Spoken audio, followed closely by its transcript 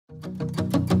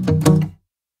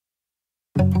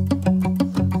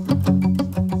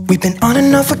We've been on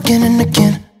and off again and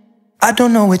again. I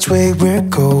don't know which way we're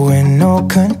going, no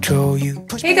control.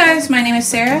 Hey guys, my name is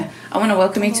Sarah. I want to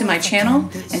welcome you to my channel,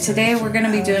 and today we're going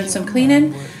to be doing some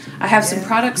cleaning. I have some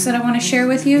products that I want to share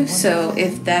with you, so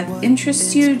if that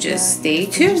interests you, just stay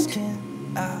tuned.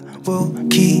 I will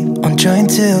keep on trying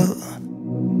till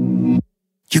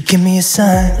you give me a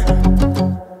sign.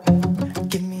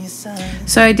 Give me a sign.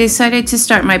 So I decided to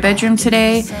start my bedroom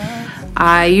today.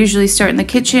 I usually start in the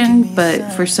kitchen,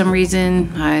 but for some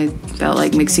reason I felt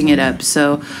like mixing it up.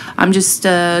 So I'm just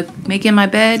making my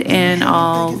bed, and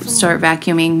I'll start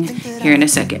vacuuming here in a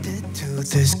second.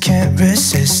 This can't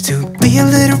resist to be a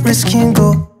little risky and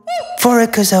go for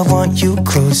it, cause I want you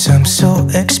close. I'm so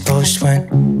exposed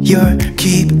when you're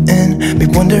keeping me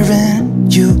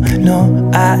wondering. You know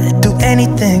I'd do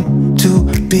anything to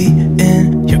be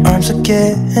in your arms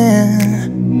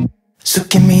again. So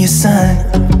give me a sign.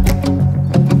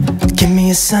 Give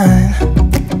me a sign.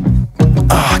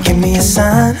 Oh, give me a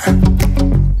sign.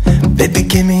 Baby,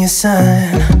 give me a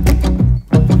sign.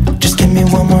 Just give me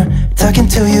one more talking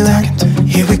to you, and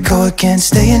here we go again.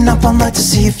 Staying up all night to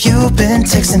see if you've been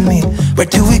texting me. Where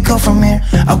do we go from here?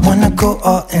 I wanna go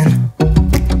all in.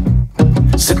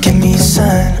 So give me a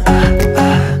sign.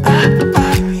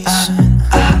 Give me a sign.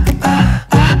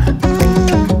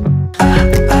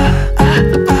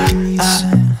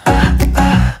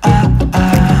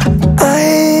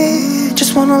 I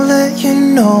just wanna let you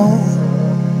know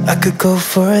I could go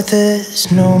for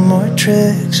this, no more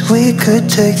tricks. We could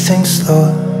take things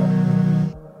slow.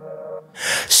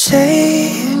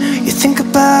 Say you think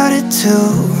about it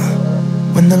too.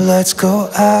 When the lights go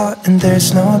out and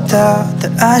there's no doubt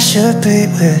that I should be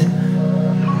with,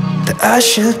 that I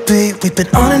should be. We've been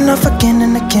on and off again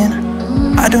and again.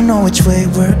 I don't know which way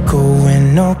we're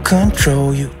going, no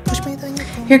control. You push me, then you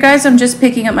pull me. Here guys, I'm just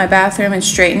picking up my bathroom and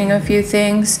straightening a few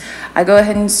things. I go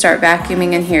ahead and start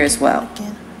vacuuming in here as well.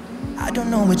 I don't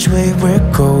know which way we're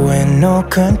going, no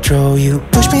control. You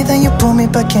push me, then you pull me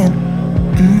back in.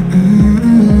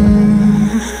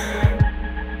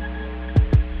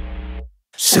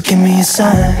 So give me a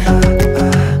sign.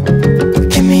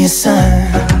 Give me a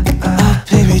sign. Oh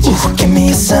baby, just give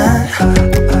me a sign.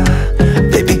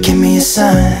 Baby, give me a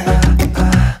sign.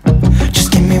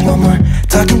 Just give me one more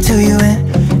talking to you, and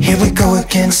here we go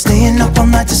again. Staying up all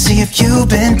night to see if you've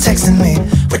been texting me.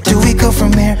 Where do we go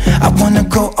from here? I wanna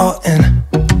go all in.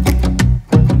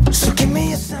 So give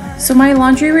me a sign. So my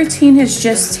laundry routine has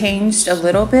just changed a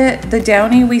little bit. The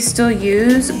Downy we still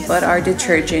use, but our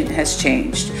detergent has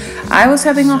changed. I was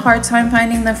having a hard time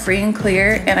finding the Free and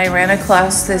Clear, and I ran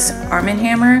across this Arm &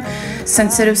 Hammer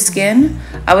Sensitive Skin.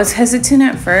 I was hesitant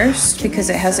at first because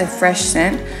it has a fresh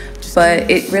scent,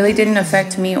 but it really didn't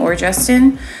affect me or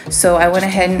Justin, so I went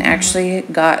ahead and actually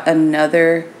got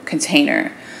another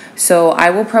container. So I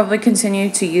will probably continue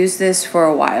to use this for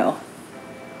a while.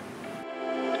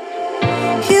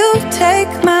 You take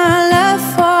my love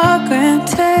for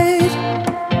granted.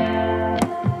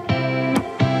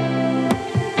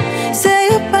 Say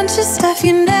a bunch of stuff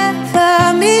you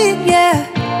never mean, yeah.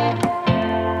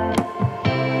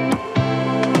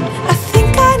 I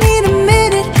think I need a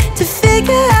minute to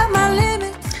figure out my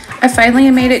limits. I finally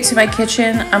made it to my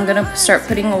kitchen. I'm gonna start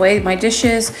putting away my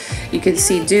dishes. You can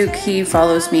see Duke, he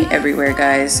follows me everywhere,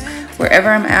 guys. Wherever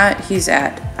I'm at, he's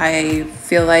at. I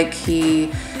feel like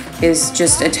he is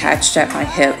just attached at my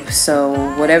hip, so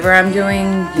whatever I'm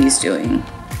doing, he's doing.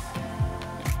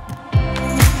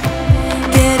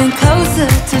 Getting closer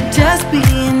to just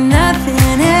being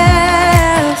nothing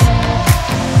else.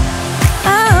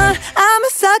 I'm a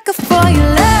sucker for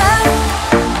your love,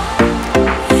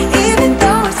 even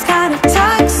though it's kind of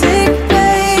toxic,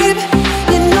 babe.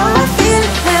 You know I feel it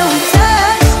when we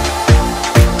touch,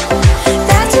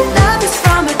 that your love is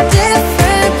from a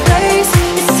different place.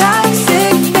 It's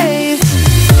toxic, babe.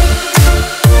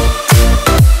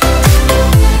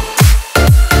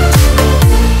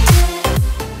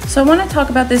 So I want to talk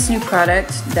about this new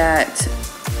product that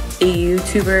a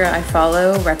YouTuber I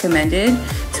follow recommended,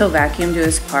 Till Vacuum Do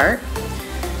Us Part.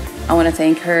 I want to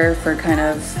thank her for kind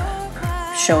of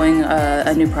showing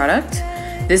a new product.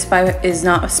 This is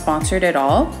not sponsored at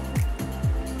all,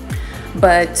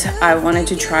 but I wanted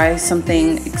to try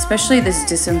something, especially this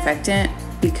disinfectant,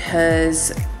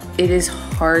 because it is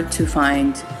hard to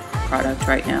find product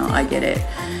right now. I get it.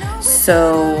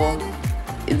 So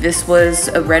this was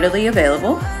readily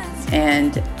available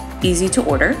and easy to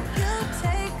order,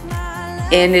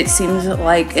 and it seems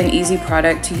like an easy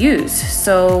product to use.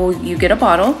 So you get a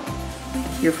bottle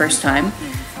your first time,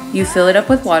 you fill it up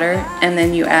with water, and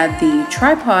then you add the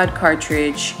tripod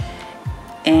cartridge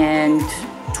and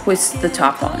twist the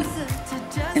top on.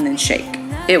 and then shake.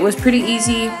 It was pretty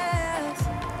easy,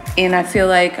 and I feel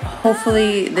like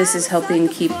hopefully this is helping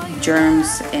keep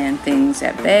germs and things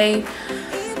at bay.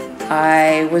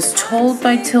 I was told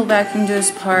by Till Vacuum Do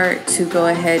His Part to go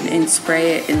ahead and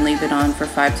spray it and leave it on for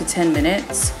 5 to 10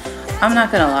 minutes. I'm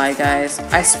not gonna lie, guys.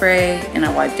 I spray and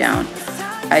I wipe down.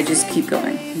 I just keep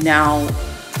going. Now,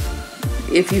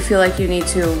 if you feel like you need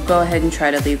to, go ahead and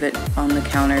try to leave it on the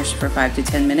counters for 5 to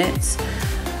 10 minutes.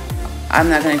 I'm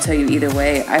not gonna tell you either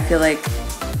way. I feel like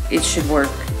it should work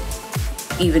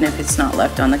even if it's not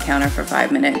left on the counter for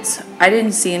 5 minutes. I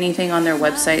didn't see anything on their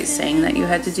website saying that you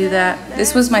had to do that.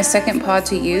 This was my second pod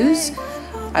to use.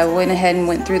 I went ahead and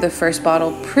went through the first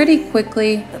bottle pretty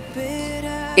quickly.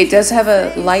 It does have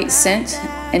a light scent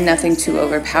and nothing too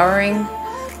overpowering.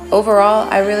 Overall,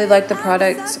 I really like the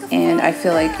product, and I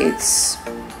feel like it's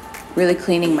really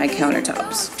cleaning my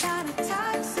countertops.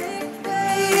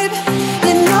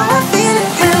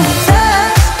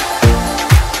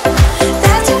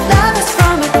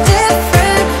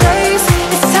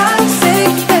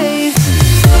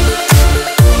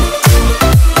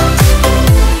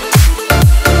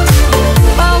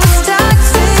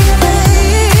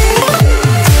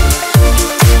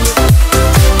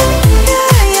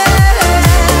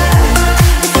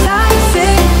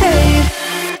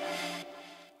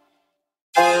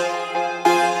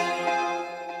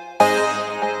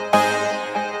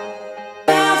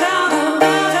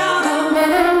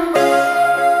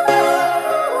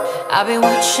 I've been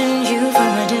watching you from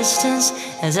a distance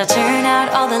as I turn out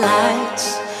all the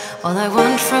lights. All I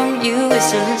want from you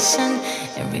is to listen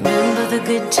and remember the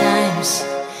good times.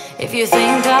 If you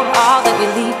think of all that we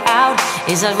leave out,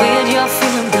 is that weird you're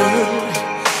feeling good?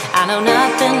 I know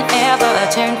nothing ever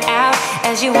turned out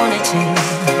as you wanted to,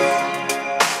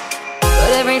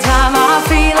 but every time I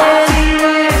feel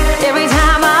it, every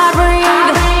time I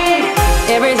breathe,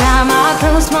 every time I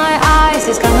close my eyes,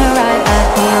 it's coming right at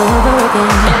me over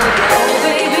again.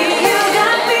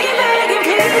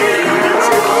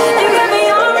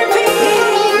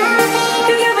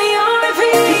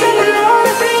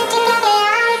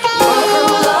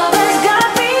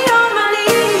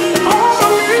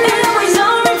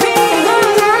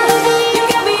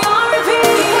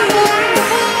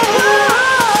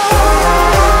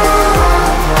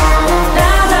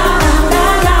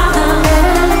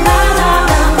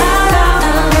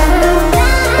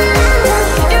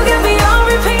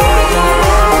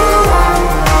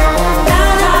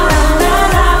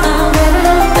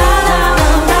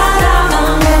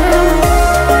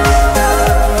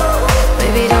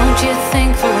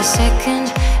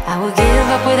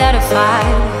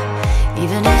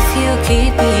 Even if you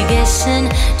keep me guessing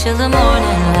till the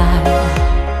morning light.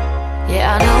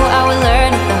 Yeah, I know I will learn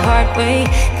it the hard way,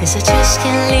 cause I just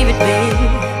can't leave it be.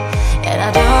 And I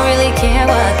don't really care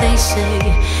what they say,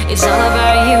 it's all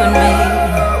about you and me.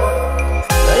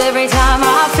 But every time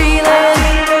I feel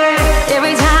it,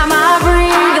 every time I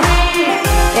breathe,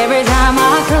 every time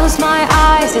I close my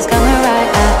eyes, it's coming right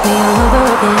at me over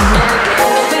again.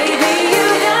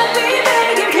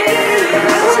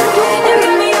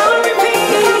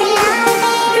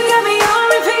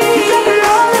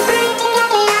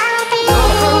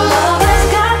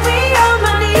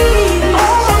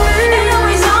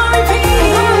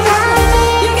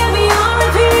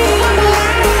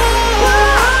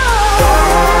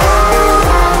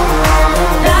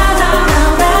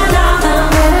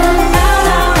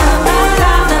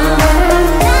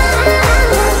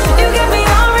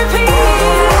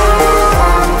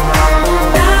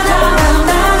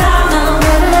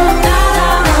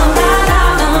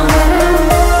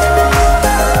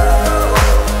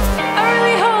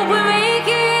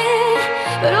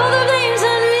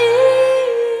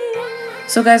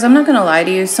 So guys, I'm not gonna lie to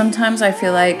you, sometimes I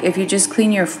feel like if you just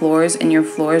clean your floors and your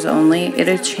floors only,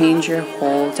 it'll change your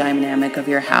whole dynamic of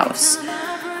your house.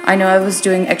 I know I was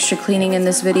doing extra cleaning in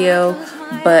this video,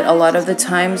 but a lot of the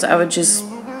times I would just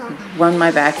run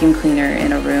my vacuum cleaner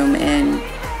in a room and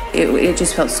it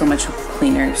just felt so much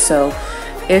cleaner. So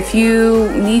if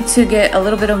you need to get a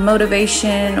little bit of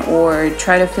motivation or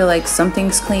try to feel like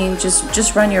something's clean,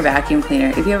 just run your vacuum cleaner.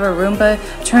 If you have a Roomba,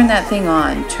 turn that thing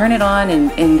on, turn it on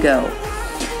and go.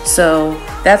 So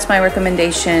that's my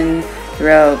recommendation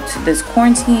throughout this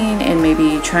quarantine, and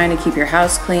maybe trying to keep your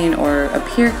house clean or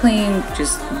appear clean.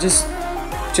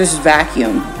 Just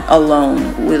vacuum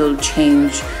alone will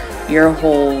change your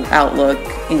whole outlook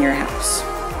in your house.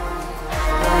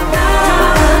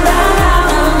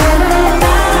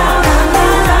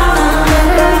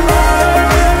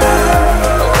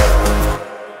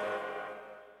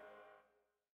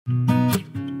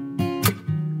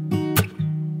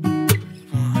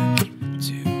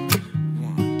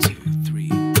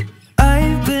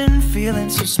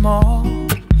 small.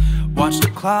 Watch the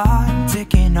clock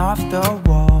ticking off the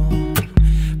wall.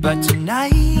 But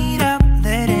tonight I'm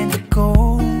letting it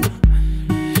go.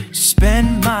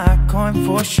 Spend my coin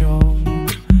for sure.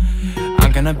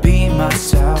 I'm gonna be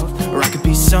myself, or I could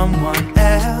be someone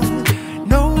else.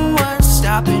 No one's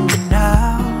stopping me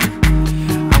now.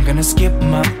 I'm gonna skip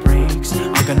my breaks,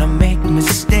 I'm gonna make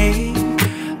mistakes.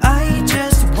 I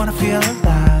just wanna feel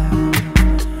alive.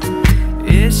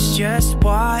 It's just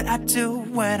what I do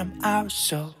when I'm out,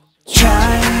 so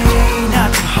try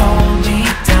not to hold me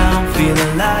down. Feel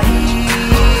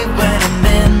alive when I'm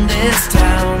in this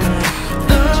town.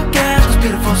 Look at those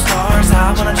beautiful stars.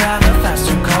 I wanna drive a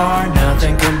faster car.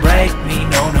 Nothing can break me,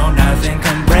 no, no, nothing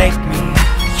can break me.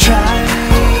 Try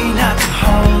not to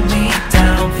hold me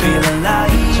down. Feel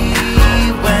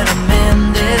alive when I'm in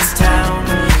this town.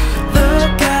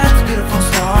 Look at those beautiful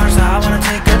stars. I wanna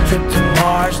take a trip to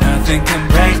Mars. Nothing can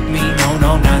break me, no,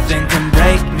 no, nothing can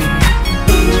break me.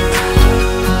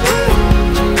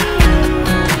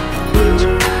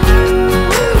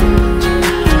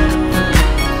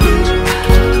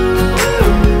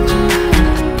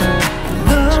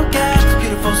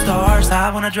 I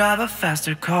wanna drive a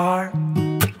faster car.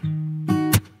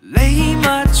 Lay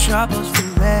my troubles to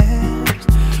rest.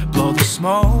 Blow the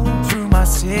smoke through my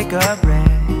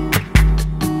cigarette.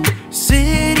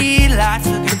 City lights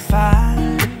looking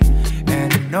fine,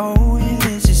 and I know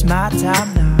this is my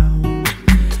time now.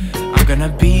 I'm gonna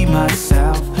be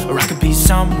myself, or I could be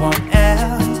someone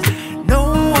else.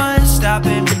 No one's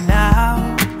stopping me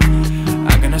now.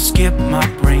 I'm gonna skip my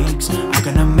breaks, I'm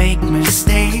gonna make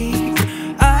mistakes.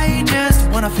 I just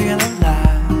wanna feel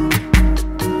alive.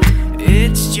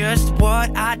 It's just what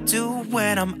I do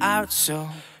when I'm out, so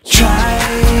try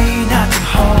not to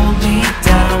hold me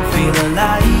down. Feel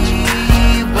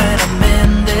alive when I'm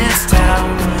in this town.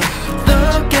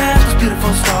 Look at those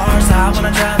beautiful stars. I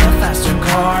wanna drive a faster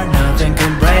car. Nothing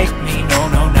can break me, no,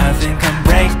 no, nothing can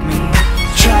break me.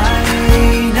 Try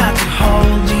not to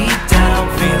hold me down.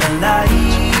 Feel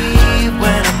alive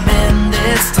when I'm in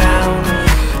this town.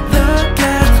 Look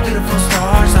at those beautiful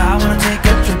stars. I wanna take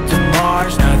a trip to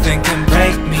Mars. Nothing can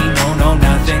break me, no, no,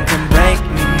 nothing can break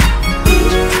me.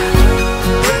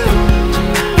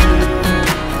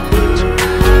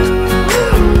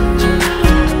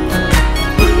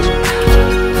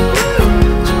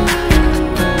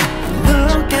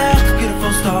 Look at the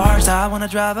beautiful stars. I wanna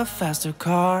drive a faster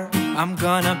car. I'm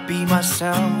gonna be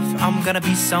myself. I'm gonna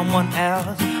be someone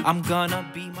else. I'm gonna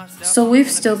be myself. So we've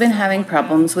still been having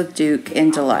problems with Duke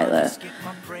and Delilah.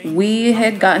 We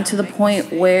had gotten to the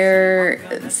point where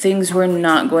things were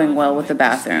not going well with the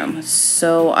bathroom.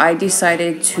 So I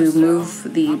decided to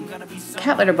move the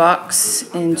cat litter box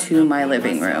into my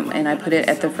living room, and I put it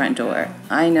at the front door.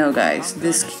 I know, guys,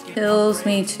 this kills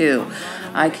me too.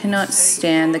 I cannot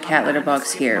stand the cat litter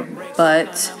box here,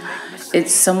 but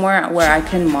it's somewhere where I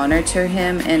can monitor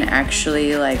him and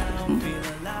actually like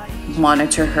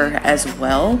monitor her as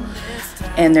well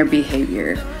and their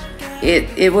behavior.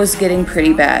 It was getting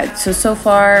pretty bad. So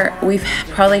far we've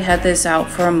probably had this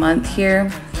out for a month here,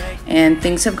 and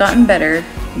things have gotten better.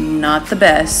 Not the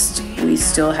best. We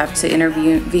still have to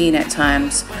intervene at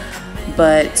times,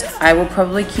 but I will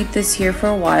probably keep this here for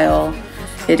a while.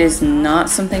 It is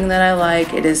not something that I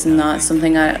like. It is not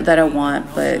something that I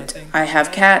want, but I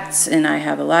have cats and I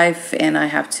have a life and I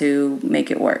have to make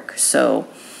it work. So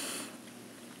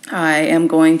I am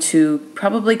going to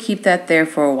probably keep that there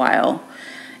for a while.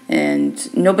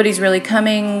 And nobody's really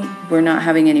coming. We're not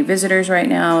having any visitors right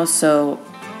now. So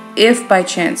if by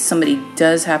chance somebody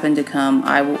does happen to come,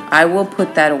 I will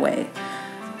put that away.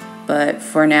 But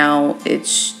for now,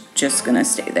 it's just gonna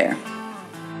stay there.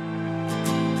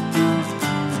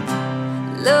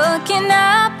 Looking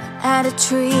up at a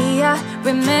tree, I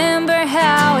remember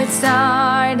how it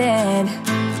started.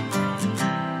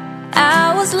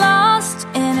 I was lost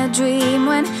in a dream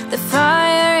when the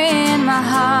fire in my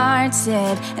heart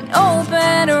said an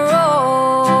open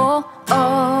rose.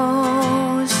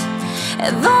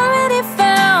 I've already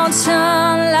found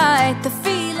sunlight, the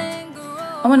feeling grows.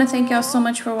 I want to thank y'all so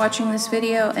much for watching this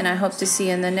video, and I hope to see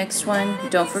you in the next one.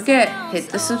 Don't forget, hit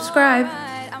the subscribe.